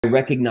I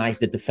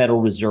recognized that the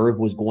Federal Reserve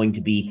was going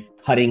to be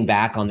cutting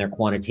back on their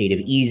quantitative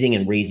easing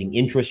and raising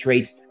interest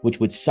rates, which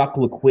would suck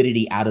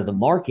liquidity out of the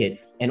market.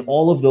 And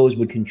all of those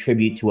would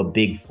contribute to a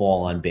big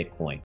fall on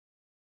Bitcoin.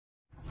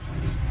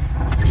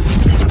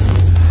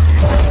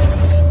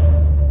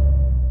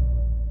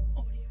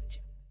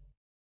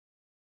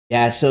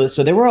 Yeah, so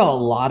there were a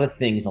lot of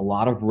things, a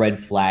lot of red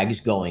flags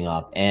going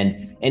up.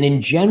 And in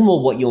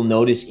general, what you'll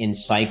notice in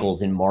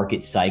cycles, in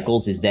market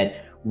cycles, is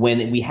that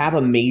when we have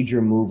a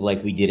major move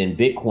like we did in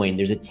Bitcoin,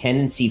 there's a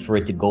tendency for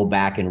it to go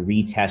back and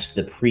retest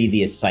the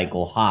previous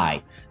cycle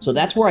high. So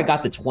that's where I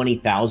got the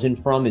 20,000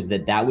 from, is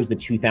that was the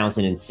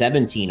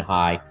 2017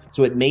 high.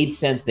 So it made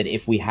sense that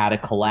if we had a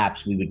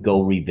collapse, we would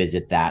go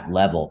revisit that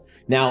level.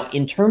 Now,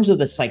 in terms of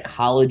the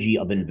psychology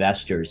of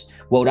investors,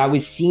 what I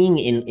was seeing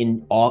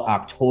in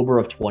October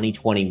of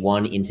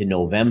 2021 into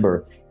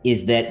November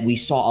is that we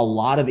saw a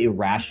lot of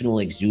irrational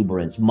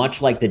exuberance,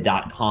 much like the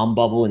dot-com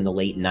bubble in the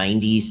late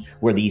 90s,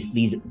 where these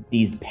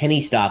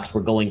penny stocks were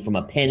going from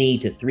a penny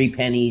to 3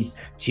 pennies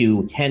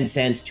to 10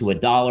 cents to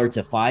 $1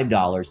 to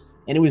 $5.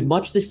 And it was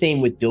much the same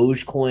with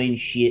Dogecoin,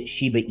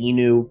 Shiba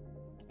Inu,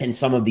 and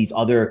some of these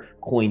other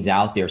coins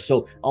out there.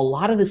 So a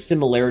lot of the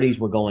similarities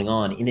were going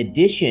on. In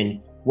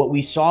addition, what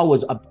we saw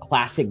was a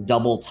classic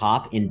double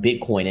top in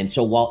Bitcoin. And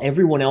so while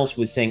everyone else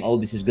was saying, oh,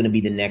 this is going to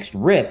be the next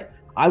rip,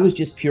 I was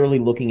just purely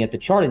looking at the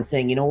chart and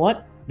saying, you know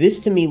what? This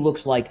to me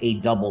looks like a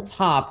double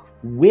top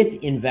with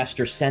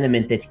investor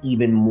sentiment that's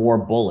even more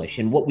bullish.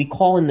 And what we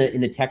call in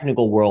the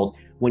technical world,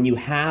 when you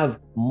have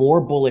more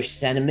bullish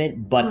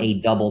sentiment but a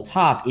double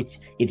top,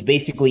 it's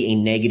basically a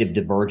negative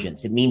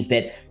divergence. It means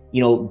that,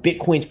 you know,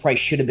 Bitcoin's price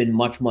should have been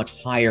much,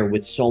 much higher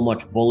with so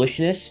much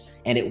bullishness,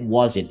 and it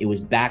wasn't. It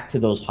was back to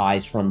those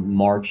highs from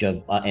March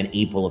of and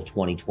April of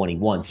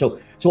 2021. So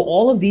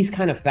all of these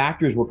kind of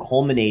factors were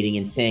culminating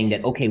in saying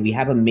that, okay, we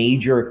have a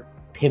major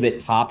pivot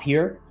top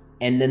here.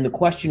 And then the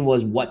question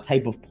was, what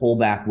type of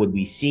pullback would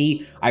we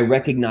see? I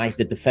recognized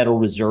that the Federal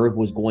Reserve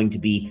was going to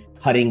be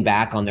cutting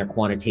back on their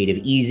quantitative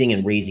easing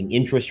and raising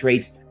interest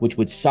rates, which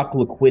would suck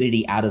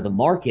liquidity out of the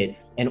market.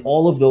 And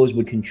all of those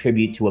would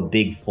contribute to a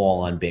big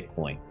fall on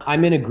Bitcoin.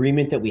 I'm in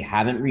agreement that we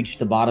haven't reached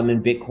the bottom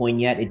in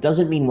Bitcoin yet. It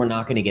doesn't mean we're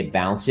not going to get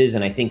bounces.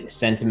 And I think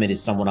sentiment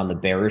is somewhat on the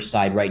bearish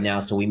side right now.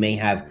 So we may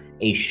have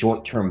a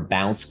short-term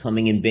bounce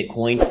coming in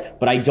Bitcoin,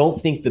 but I don't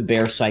think the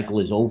bear cycle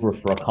is over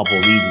for a couple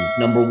of reasons.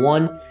 Number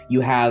one, you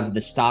have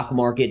the stock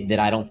market that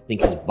I don't think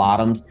has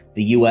bottomed.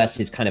 The US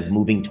is kind of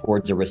moving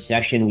towards a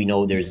recession. We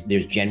know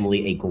there's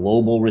generally a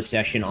global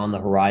recession on the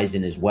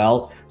horizon as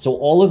well. So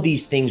all of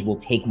these things will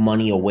take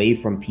money away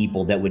from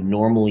people that would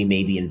normally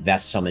maybe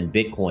invest some in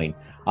Bitcoin.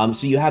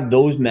 So you have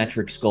those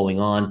metrics going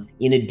on.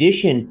 In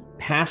addition,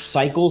 past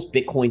cycles,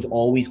 Bitcoin's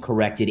always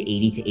corrected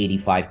 80 to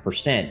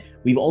 85%.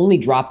 We've only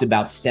dropped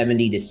about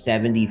 70 to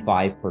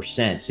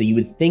 75%. So you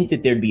would think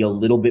that there'd be a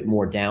little bit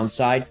more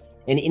downside.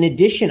 And in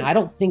addition, I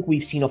don't think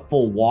we've seen a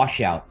full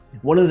washout.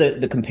 One of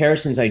the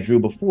comparisons I drew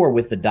before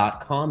with the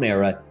dot-com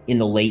era in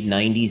the late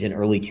 90s and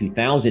early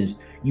 2000s,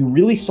 you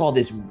really saw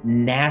this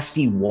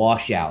nasty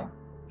washout.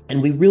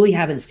 And we really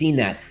haven't seen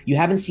that.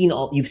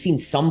 You've seen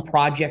some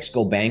projects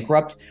go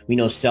bankrupt. We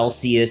know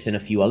Celsius and a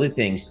few other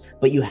things,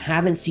 but you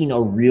haven't seen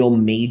a real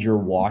major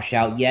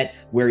washout yet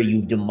where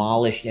you've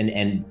demolished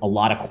and a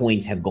lot of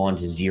coins have gone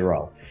to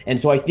zero.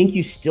 And so I think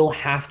you still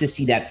have to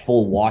see that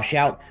full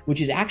washout,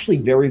 which is actually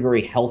very,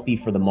 very healthy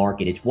for the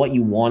market. It's what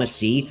you want to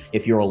see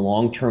if you're a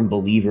long-term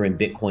believer in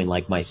Bitcoin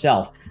like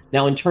myself.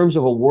 Now, in terms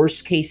of a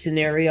worst case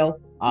scenario,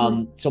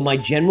 so my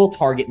general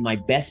target, my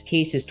best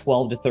case is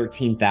 12 to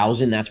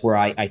 13,000. That's where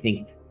I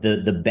think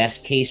the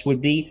best case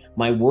would be.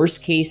 My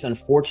worst case,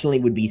 unfortunately,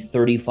 would be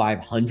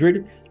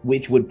 3,500,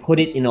 which would put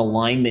it in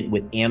alignment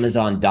with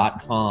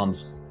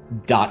Amazon.com's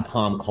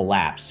dot-com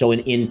collapse. So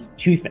in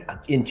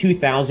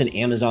 2000,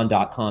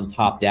 Amazon.com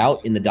topped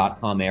out in the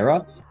dot-com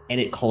era,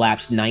 and it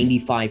collapsed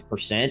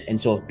 95%. And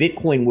so if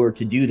Bitcoin were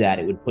to do that,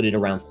 it would put it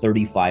around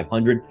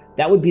 3,500.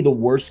 That would be the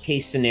worst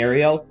case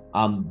scenario.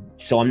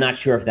 So I'm not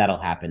sure if that'll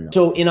happen, though.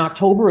 So in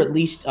October, at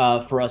least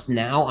for us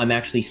now, I'm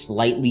actually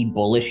slightly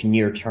bullish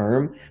near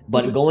term,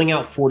 but going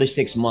out 4 to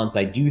 6 months,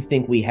 I do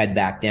think we head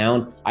back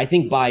down. I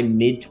think by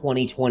mid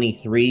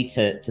 2023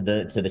 to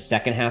the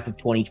second half of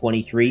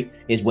 2023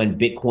 is when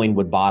Bitcoin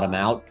would bottom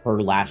out per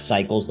the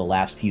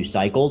last few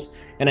cycles.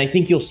 And I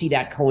think you'll see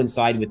that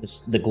coincide with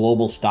the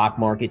global stock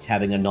markets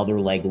having another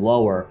leg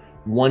lower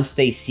once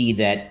they see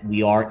that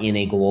we are in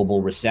a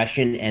global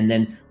recession. And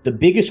then the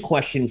biggest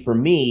question for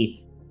me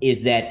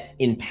is that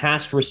in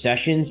past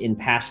recessions, in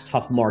past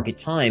tough market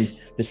times,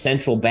 the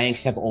central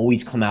banks have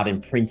always come out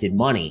and printed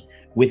money.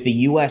 With the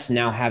US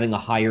now having a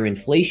higher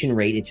inflation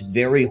rate, it's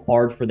very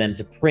hard for them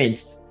to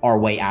print our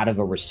way out of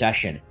a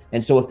recession.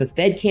 And so if the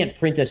Fed can't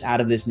print us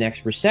out of this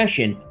next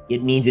recession,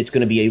 it means it's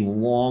going to be a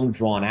long,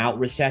 drawn out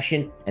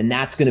recession. And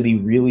that's going to be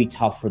really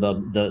tough for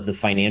the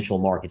financial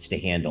markets to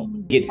handle.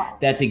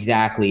 That's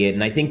exactly it.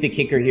 And I think the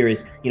kicker here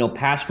is,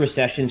 past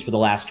recessions for the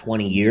last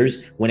 20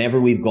 years,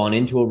 whenever we've gone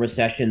into a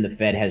recession, the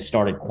Fed has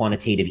started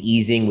quantitative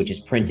easing, which is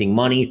printing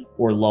money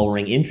or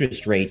lowering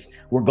interest rates.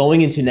 We're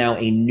going into now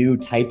a new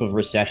type of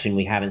recession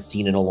we haven't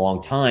seen in a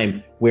long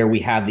time, where we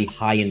have the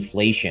high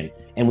inflation.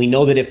 And we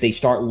know that if they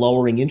start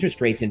lowering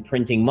interest rates and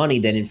printing money,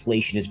 then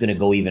inflation is going to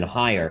go even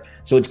higher.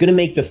 So it's going to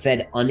make the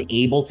Fed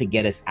unable to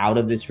get us out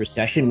of this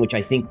recession, which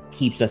I think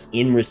keeps us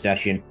in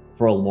recession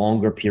for a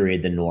longer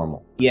period than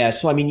normal. Yeah,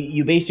 so I mean,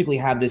 you basically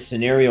have this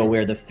scenario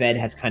where the Fed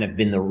has kind of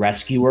been the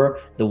rescuer,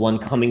 the one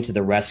coming to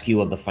the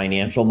rescue of the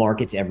financial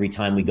markets every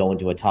time we go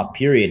into a tough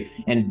period.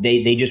 And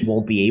they just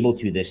won't be able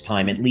to this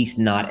time, at least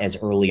not as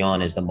early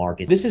on as the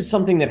market. This is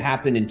something that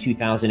happened in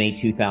 2008,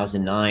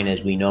 2009,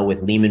 as we know,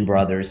 with Lehman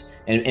Brothers.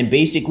 And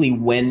basically,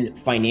 when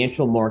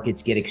financial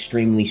markets get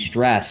extremely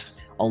stressed,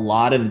 a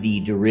lot of the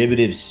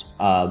derivatives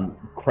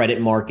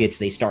credit markets,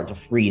 they start to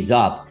freeze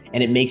up,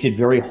 and it makes it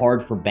very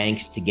hard for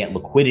banks to get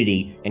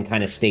liquidity and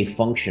kind of stay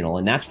functional.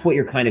 And that's what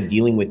you're kind of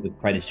dealing with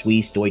Credit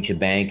Suisse, Deutsche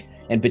Bank,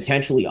 and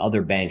potentially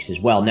other banks as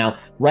well. Now,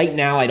 right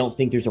now, I don't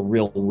think there's a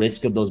real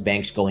risk of those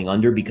banks going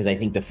under, because I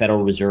think the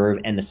Federal Reserve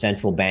and the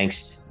central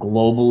banks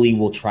globally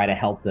will try to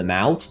help them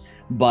out.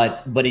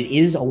 But it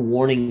is a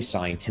warning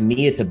sign. To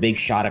me, it's a big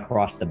shot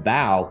across the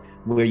bow,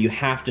 where you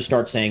have to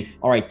start saying,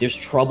 all right, there's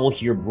trouble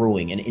here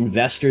brewing, and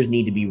investors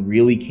need to be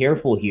really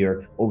careful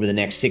here over the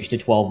next 6 to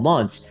 12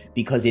 months,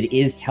 because it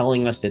is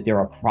telling us that there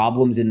are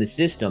problems in the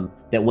system,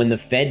 that when the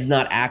Fed's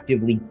not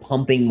actively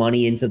pumping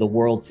money into the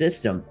world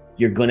system,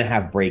 you're going to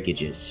have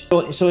breakages.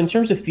 So in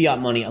terms of fiat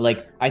money,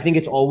 I think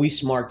it's always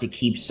smart to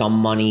keep some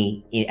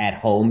money at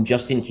home,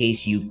 just in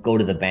case you go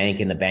to the bank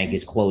and the bank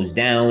is closed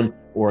down,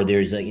 or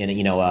there's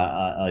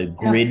a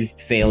grid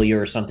failure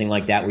or something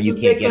like that, where you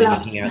can't get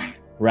anything out.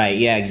 Right.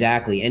 Yeah,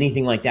 exactly.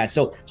 Anything like that.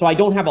 So I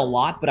don't have a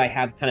lot, but I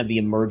have kind of the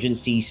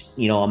emergency,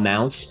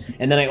 amounts.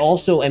 And then I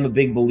also am a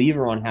big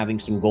believer on having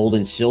some gold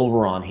and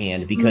silver on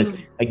hand, because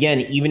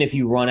again, even if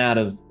you run out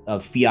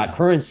of fiat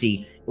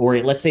currency, or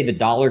let's say the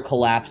dollar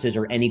collapses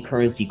or any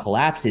currency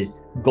collapses,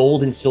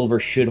 gold and silver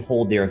should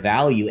hold their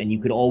value. And you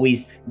could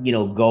always,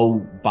 go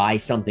buy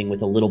something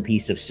with a little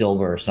piece of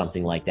silver or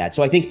something like that.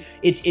 So I think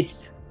it's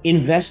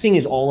investing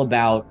is all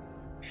about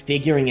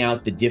figuring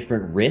out the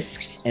different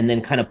risks and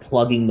then kind of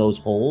plugging those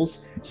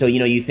holes. So,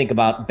 you think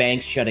about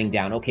banks shutting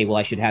down. Okay, well,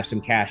 I should have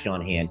some cash on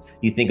hand.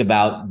 You think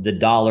about the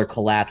dollar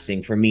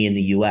collapsing. For me in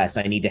the US,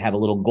 I need to have a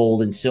little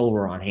gold and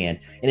silver on hand.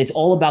 And it's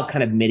all about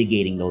kind of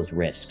mitigating those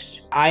risks.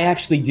 I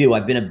actually do.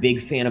 I've been a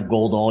big fan of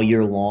gold all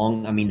year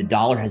long. I mean, the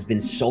dollar has been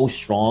so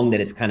strong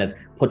that it's kind of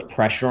put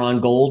pressure on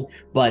gold,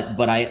 but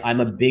I'm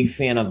a big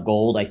fan of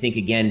gold. I think,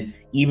 again,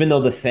 even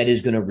though the Fed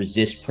is going to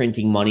resist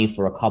printing money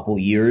for a couple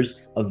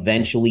years,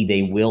 eventually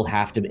they will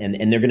have to,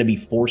 and they're going to be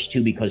forced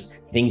to, because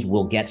things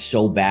will get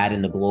so bad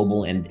in the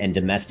global and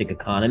domestic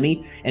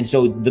economy. And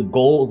so the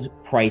gold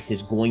price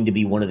is going to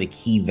be one of the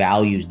key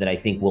values that I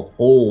think will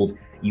hold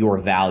your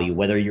value,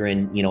 whether you're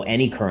in,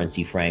 any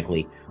currency,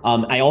 frankly.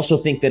 I also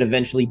think that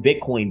eventually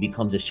Bitcoin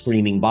becomes a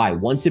screaming buy.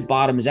 Once it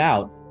bottoms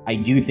out, I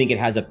do think it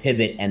has a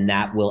pivot, and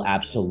that will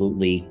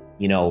absolutely,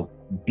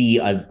 be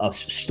a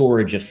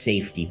storage of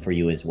safety for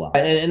you as well.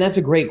 And that's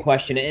a great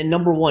question. And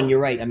number one, you're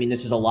right. I mean,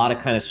 this is a lot of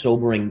kind of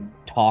sobering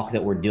talk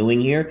that we're doing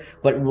here,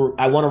 but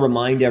I want to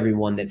remind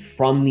everyone that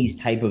from these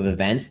type of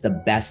events, the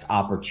best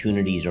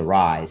opportunities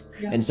arise.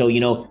 Yeah. And so,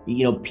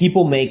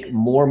 people make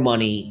more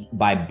money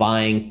by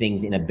buying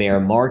things in a bear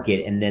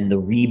market, and then the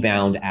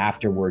rebound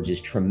afterwards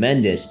is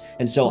tremendous.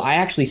 And so I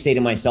actually say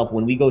to myself,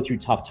 when we go through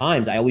tough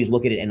times, I always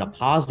look at it in a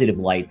positive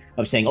light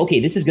of saying, okay,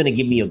 this is going to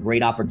give me a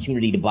great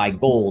opportunity to buy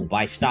gold,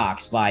 buy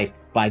stocks, buy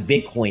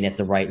Bitcoin at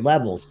the right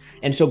levels.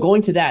 And so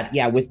going to that,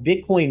 yeah, with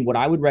Bitcoin, what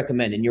I would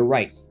recommend, and you're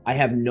right, I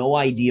have no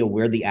idea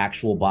where the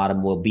actual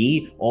bottom will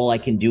be. All I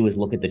can do is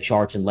look at the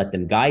charts and let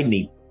them guide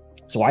me.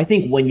 So I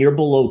think when you're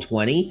below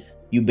 20,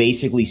 you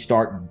basically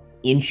start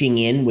inching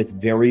in with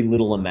very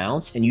little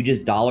amounts, and you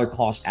just dollar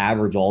cost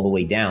average all the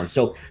way down.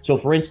 So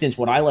for instance,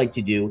 what I like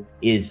to do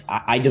is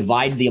I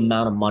divide the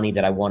amount of money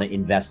that I want to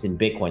invest in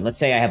Bitcoin. Let's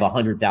say I have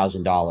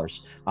 $100,000,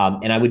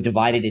 and I would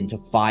divide it into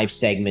 5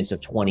 segments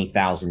of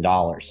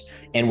 $20,000.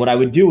 And what I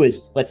would do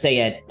is, let's say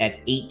at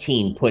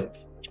 18, put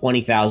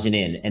 20,000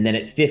 in, and then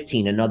at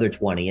 15, another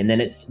 20, and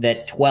then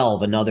at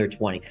 12, another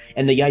 20.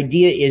 And the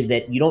idea is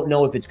that you don't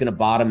know if it's going to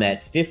bottom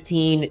at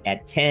 15,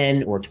 at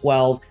 10, or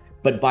 12,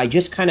 but by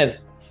just kind of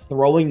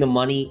throwing the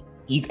money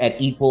at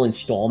equal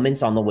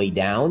installments on the way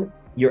down,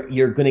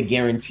 you're going to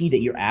guarantee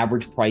that your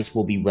average price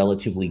will be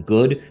relatively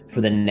good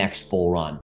for the next bull run.